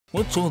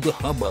What's all the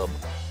hubbub?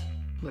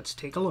 Let's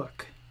take a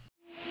look.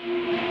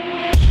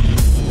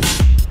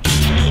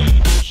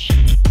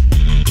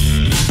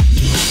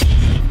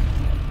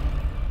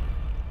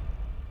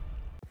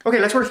 Okay,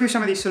 let's work through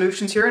some of these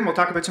solutions here and we'll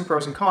talk about some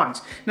pros and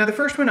cons. Now the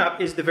first one up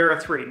is the Vera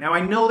 3. Now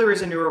I know there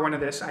is a newer one of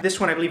this. This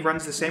one I believe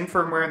runs the same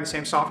firmware and the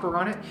same software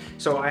on it,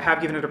 so I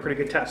have given it a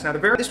pretty good test. Now the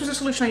Vera, this was a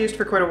solution I used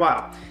for quite a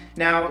while.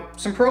 Now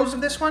some pros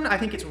of this one, I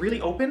think it's really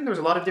open. There's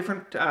a lot of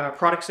different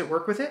products that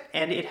work with it,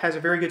 and it has a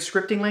very good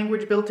scripting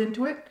language built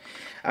into it.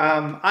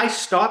 I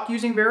stopped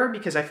using Vera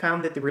because I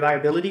found that the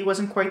reliability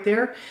wasn't quite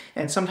there,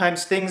 and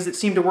sometimes things that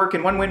seemed to work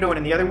in one window and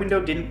in the other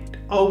window didn't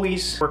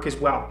always work as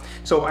well.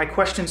 So I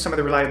questioned some of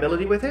the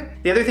reliability with it.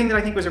 The other thing that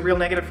I think was a real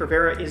negative for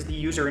Vera is the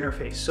user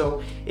interface.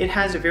 So it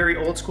has a very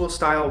old school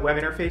style web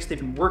interface. They've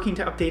been working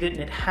to update it and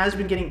it has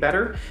been getting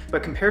better,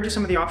 but compared to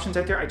some of the options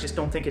out there, I just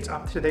don't think it's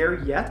up to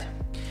there yet.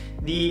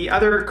 The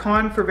other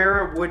con for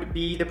Vera would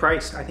be the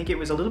price. I think it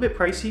was a little bit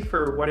pricey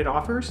for what it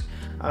offers.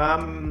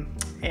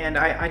 And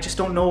I just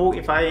don't know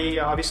if I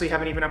obviously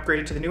haven't even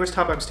upgraded to the newest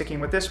hub. I'm sticking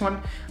with this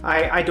one.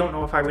 I don't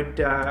know if I would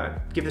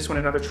give this one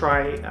another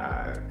try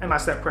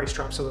unless that price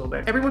drops a little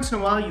bit. Every once in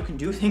a while you can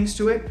do things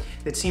to it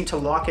that seem to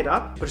lock it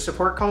up. Put a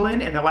support call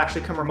in and they'll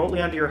actually come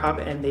remotely onto your hub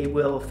and they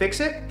will fix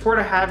it. Support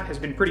I have has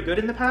been pretty good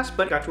in the past,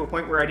 but got to a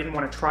point where I didn't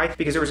want to try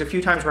because there was a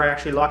few times where I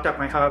actually locked up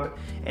my hub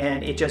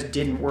and it just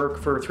didn't work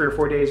for 3 or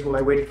 4 days while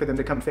I waited for them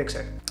to come fix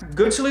it.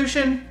 Good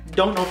solution.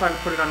 Don't know if I would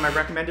put it on my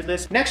recommended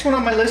list. Next one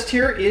on my list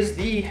here is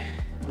the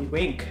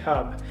Wink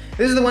hub.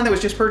 This is the one that was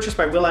just purchased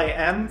by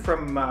will.i.am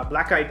from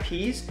Black Eyed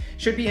Peas.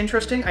 Should be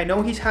interesting. I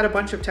know he's had a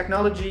bunch of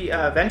technology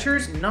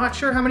ventures. Not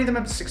sure how many of them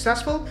have been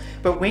successful,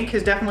 but Wink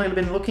has definitely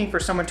been looking for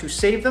someone to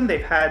save them.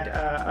 They've had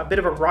a bit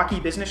of a rocky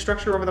business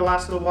structure over the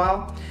last little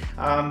while,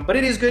 but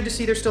it is good to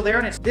see they're still there.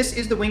 And this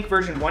is the Wink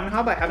version 1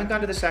 hub. I haven't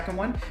gone to the second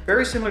one.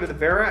 Very similar to the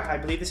Vera. I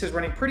believe this is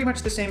running pretty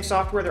much the same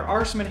software. There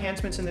are some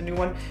enhancements in the new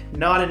one,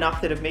 not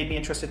enough that have made me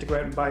interested to go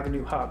out and buy the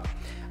new hub.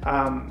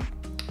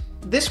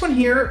 This one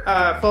here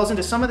falls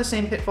into some of the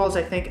same pitfalls,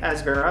 I think,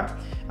 as Vera,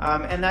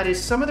 and that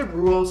is some of the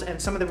rules and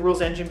some of the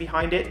rules engine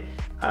behind it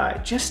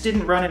just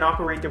didn't run and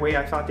operate the way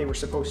I thought they were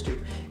supposed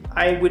to.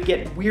 I would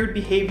get weird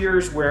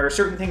behaviors where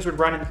certain things would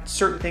run and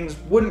certain things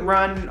wouldn't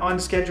run on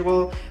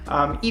schedule.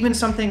 Even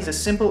some things as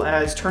simple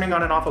as turning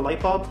on and off a light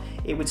bulb,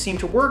 it would seem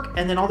to work,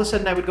 and then all of a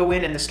sudden I would go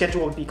in and the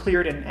schedule would be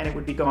cleared and it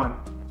would be gone.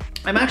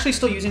 I'm actually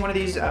still using one of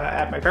these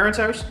at my parents'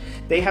 house.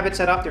 They have it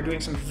set up. They're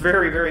doing some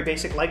very, very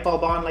basic light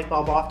bulb on, light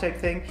bulb off type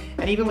thing.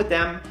 And even with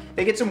them,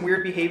 they get some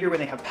weird behavior when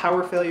they have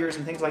power failures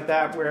and things like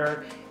that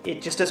where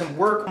it just doesn't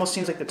work. Almost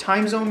seems like the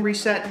time zone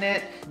reset in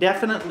it.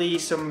 Definitely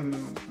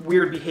some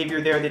weird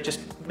behavior there that just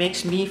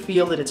makes me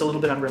feel that it's a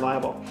little bit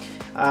unreliable.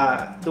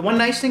 The one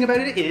nice thing about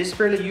it is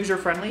fairly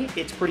user-friendly.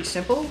 It's pretty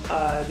simple.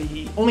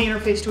 The only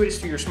interface to it is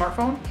through your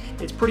smartphone.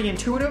 It's pretty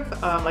intuitive.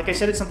 Like I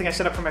said, it's something I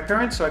set up for my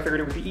parents, so I figured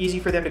it would be easy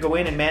for them to go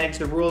in and manage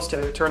the rules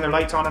to turn their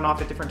lights on and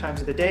off at different times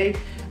of the day.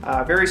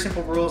 Very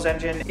simple rules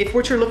engine. If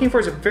what you're looking for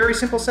is a very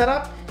simple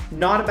setup,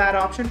 not a bad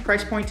option.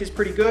 Price point is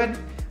pretty good,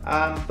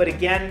 but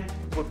again,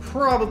 would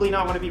probably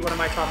not want to be one of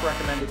my top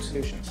recommended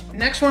solutions.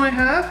 Next one I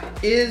have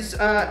is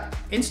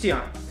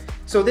Insteon.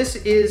 So this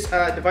is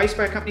a device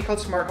by a company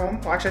called Smart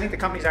Home. Well, actually, I think the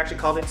company's actually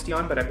called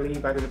Insteon, but I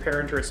believe either the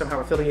parent or it's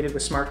somehow affiliated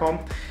with Smart Home.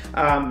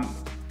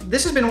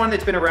 This has been one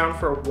that's been around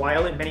for a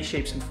while in many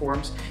shapes and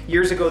forms.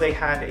 Years ago, they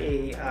had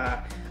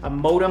a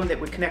modem that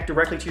would connect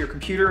directly to your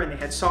computer, and they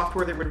had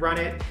software that would run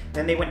it.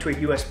 Then they went to a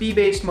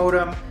USB-based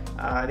modem.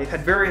 They've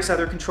had various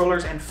other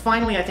controllers, and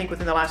finally, I think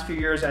within the last few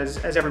years,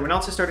 as everyone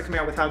else has started coming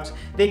out with hubs,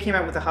 they came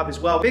out with a hub as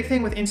well. Big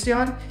thing with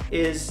Insteon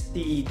is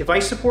the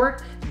device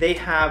support. They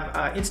have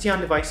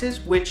Insteon devices,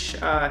 which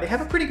they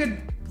have a pretty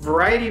good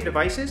variety of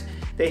devices.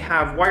 They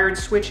have wired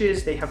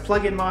switches, they have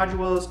plug-in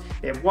modules,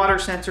 they have water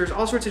sensors,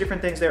 all sorts of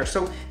different things there.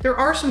 So there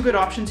are some good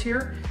options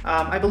here.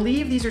 I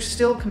believe these are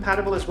still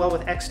compatible as well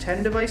with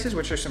X10 devices,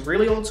 which are some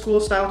really old school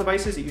style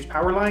devices that use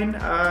power line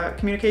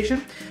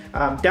communication.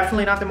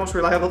 Definitely not the most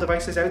reliable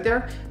devices out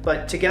there,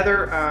 but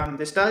together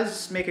this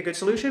does make a good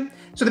solution.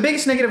 So the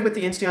biggest negative with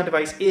the Insteon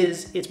device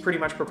is it's pretty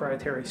much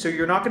proprietary. So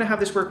you're not gonna have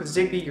this work with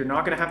Zigbee, you're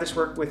not gonna have this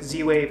work with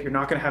Z-Wave, you're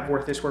not gonna have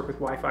this work with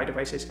Wi-Fi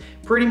devices.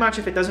 Pretty much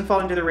if it doesn't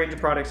fall into the range of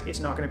products, it's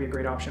not gonna be a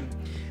great option.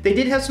 They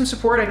did have some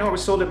support. I know it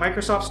was sold at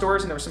Microsoft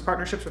stores and there were some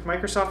partnerships with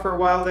Microsoft for a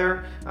while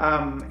there.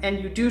 And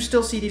you do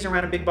still see these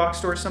around in big box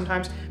stores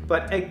sometimes.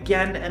 But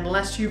again,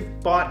 unless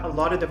you've bought a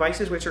lot of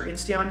devices which are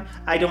Insteon,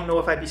 I don't know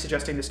if I'd be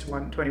suggesting this to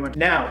anyone.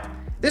 Now,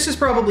 this is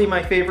probably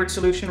my favorite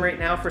solution right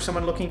now for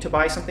someone looking to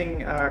buy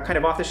something kind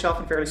of off the shelf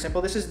and fairly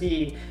simple. This is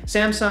the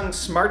Samsung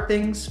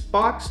Smartthings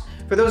box.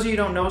 For those of you who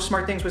don't know,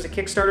 Smartthings was a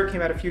Kickstarter,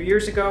 came out a few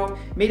years ago,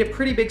 made a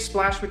pretty big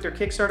splash with their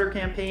Kickstarter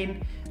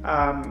campaign.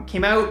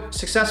 Came out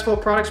successful,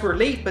 products were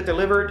late but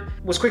delivered,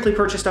 was quickly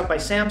purchased up by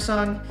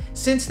Samsung.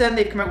 Since then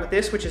they've come out with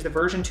this, which is the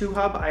version 2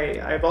 hub.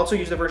 I've also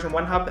used the version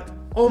 1 hub,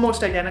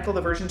 almost identical.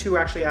 The version 2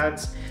 actually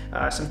adds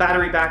some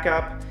battery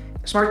backup.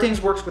 Smartthings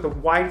works with a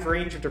wide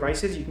range of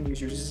devices. You can use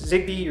your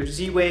Zigbee, your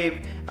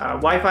Z-Wave,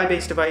 Wi-Fi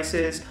based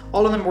devices.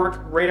 All of them work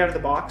right out of the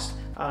box.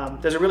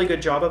 does a really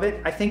good job of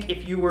it. I think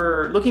if you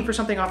were looking for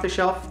something off the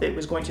shelf that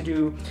was going to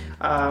do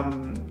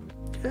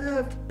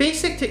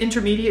basic to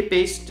intermediate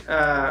based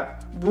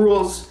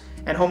rules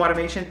and home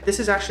automation, this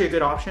is actually a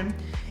good option.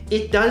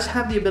 It does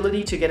have the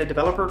ability to get a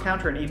developer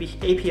account or an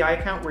API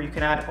account where you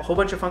can add a whole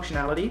bunch of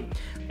functionality.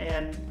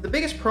 And the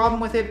biggest problem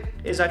with it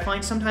is I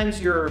find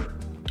sometimes you're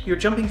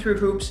jumping through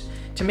hoops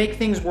to make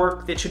things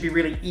work that should be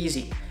really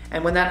easy.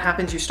 And when that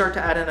happens, you start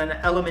to add in an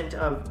element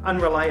of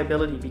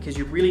unreliability because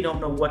you really don't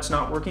know what's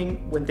not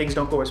working when things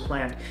don't go as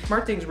planned.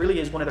 SmartThings really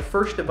is one of the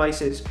first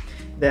devices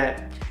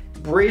that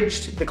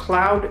bridged the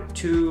cloud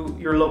to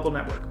your local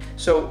network.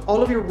 So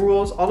all of your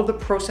rules, all of the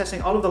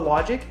processing, all of the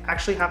logic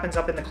actually happens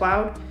up in the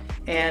cloud,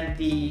 and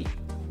the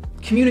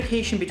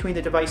communication between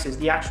the devices,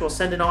 the actual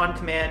send an on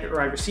command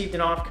or I received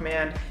an off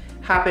command,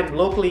 happen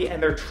locally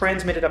and they're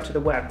transmitted up to the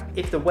web.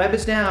 If the web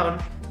is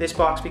down, this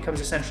box becomes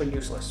essentially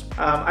useless.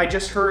 I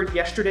just heard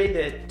yesterday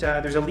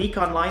that there's a leak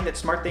online that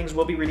SmartThings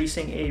will be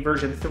releasing a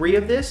version 3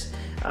 of this.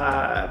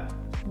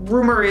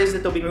 Rumor is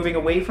that they'll be moving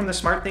away from the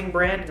SmartThing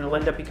brand and it'll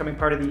end up becoming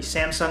part of the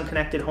Samsung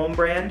Connected Home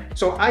brand.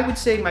 So I would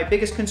say my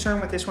biggest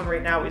concern with this one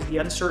right now is the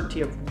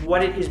uncertainty of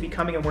what it is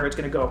becoming and where it's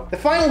going to go. The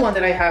final one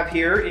that I have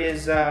here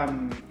is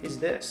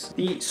this.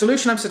 The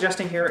solution I'm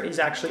suggesting here is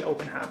actually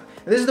openhab.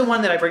 This is the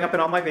one that I bring up in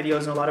all my videos,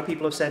 and a lot of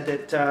people have said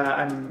that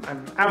I'm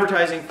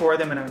advertising for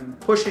them and I'm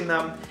pushing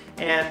them.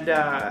 And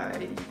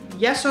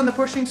yes on the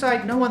pushing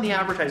side, no on the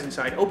advertising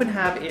side.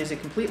 Openhab is a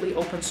completely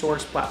open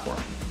source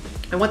platform.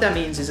 And what that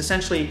means is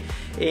essentially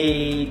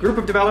a group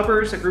of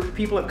developers, a group of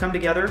people have come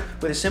together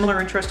with a similar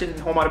interest in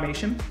home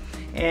automation,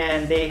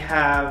 and they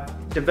have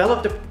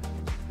developed a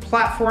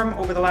platform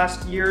over the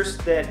last years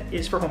that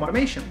is for home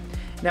automation.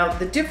 Now,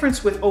 the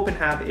difference with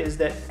openhab is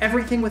that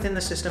everything within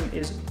the system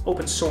is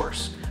open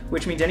source,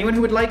 which means anyone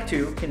who would like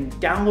to can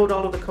download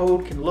all of the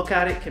code, can look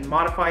at it, can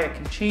modify it,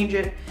 can change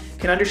it,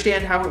 can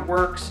understand how it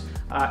works.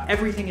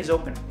 Everything is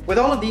open. With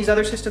all of these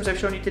other systems I've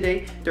shown you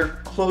today, they're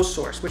closed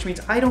source, which means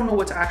I don't know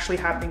what's actually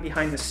happening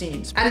behind the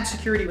scenes. Added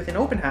security within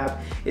openhab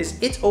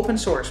is it's open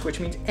source, which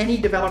means any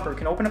developer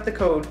can open up the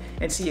code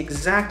and see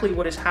exactly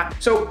what is happening.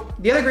 So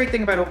the other great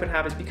thing about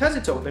openhab is because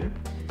it's open,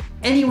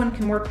 anyone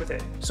can work with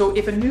it. So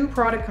if a new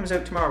product comes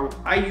out tomorrow,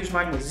 I use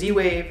mine with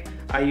Z-Wave,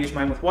 I use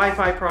mine with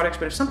Wi-Fi products,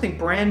 but if something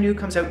brand new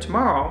comes out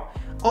tomorrow,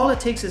 all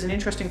it takes is an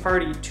interesting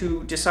party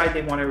to decide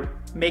they want to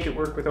make it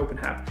work with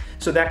openhab.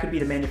 So that could be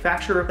the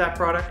manufacturer of that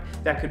product,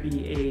 that could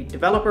be a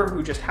developer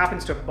who just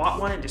happens to have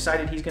bought one and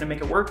decided he's going to make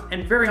it work,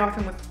 and very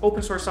often with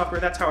open source software,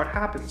 that's how it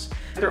happens.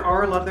 There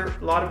are a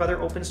lot of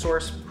other open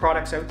source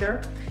products out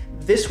there.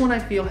 This one I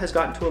feel has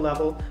gotten to a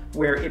level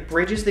where it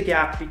bridges the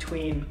gap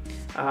between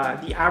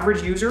the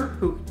average user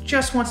who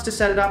just wants to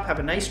set it up, have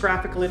a nice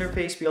graphical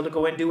interface, be able to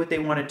go and do what they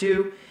want to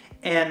do,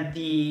 and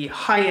the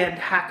high-end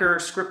hacker,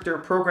 scripter,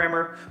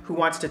 programmer who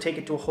wants to take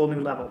it to a whole new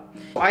level.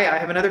 I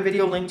have another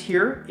video linked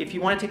here. If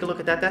you want to take a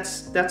look at that,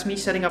 that's me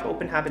setting up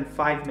openhab in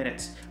 5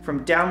 minutes.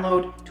 From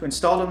download to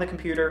installed on the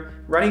computer,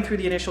 running through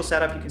the initial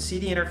setup, you can see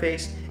the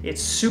interface.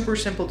 It's super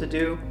simple to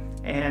do.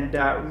 And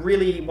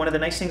really, one of the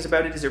nice things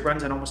about it is it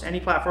runs on almost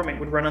any platform. It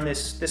would run on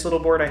this little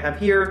board I have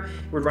here.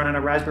 It would run on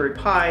a Raspberry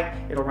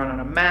Pi. It'll run on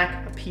a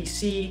Mac, a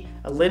PC,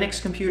 a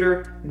Linux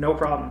computer, no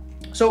problem.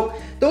 So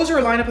those are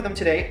a lineup of them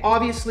today.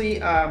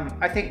 Obviously,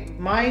 I think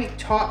my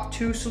top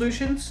 2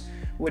 solutions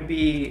would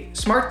be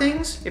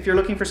SmartThings, if you're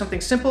looking for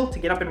something simple to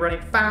get up and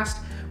running fast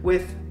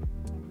with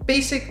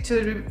basic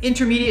to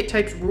intermediate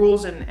types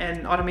rules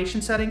and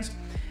automation settings.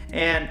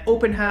 And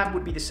openhab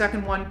would be the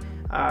second one.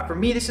 For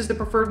me, this is the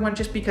preferred one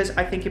just because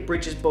I think it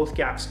bridges both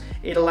gaps.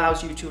 It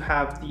allows you to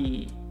have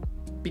the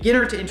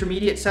beginner to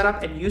intermediate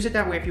setup and use it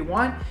that way if you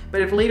want,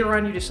 but if later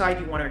on you decide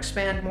you want to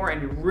expand more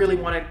and you really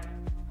want to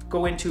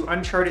go into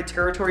uncharted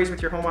territories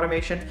with your home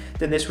automation,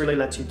 then this really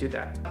lets you do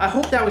that. I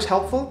hope that was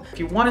helpful. If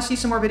you want to see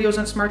some more videos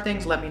on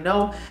SmartThings, let me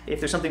know. If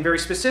there's something very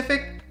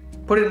specific,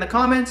 put it in the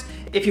comments.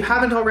 If you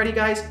haven't already,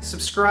 guys,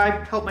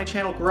 subscribe, help my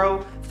channel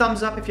grow.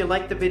 Thumbs up if you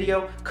liked the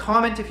video,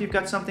 comment if you've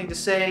got something to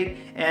say,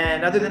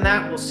 and other than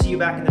that, we'll see you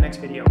back in the next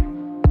video.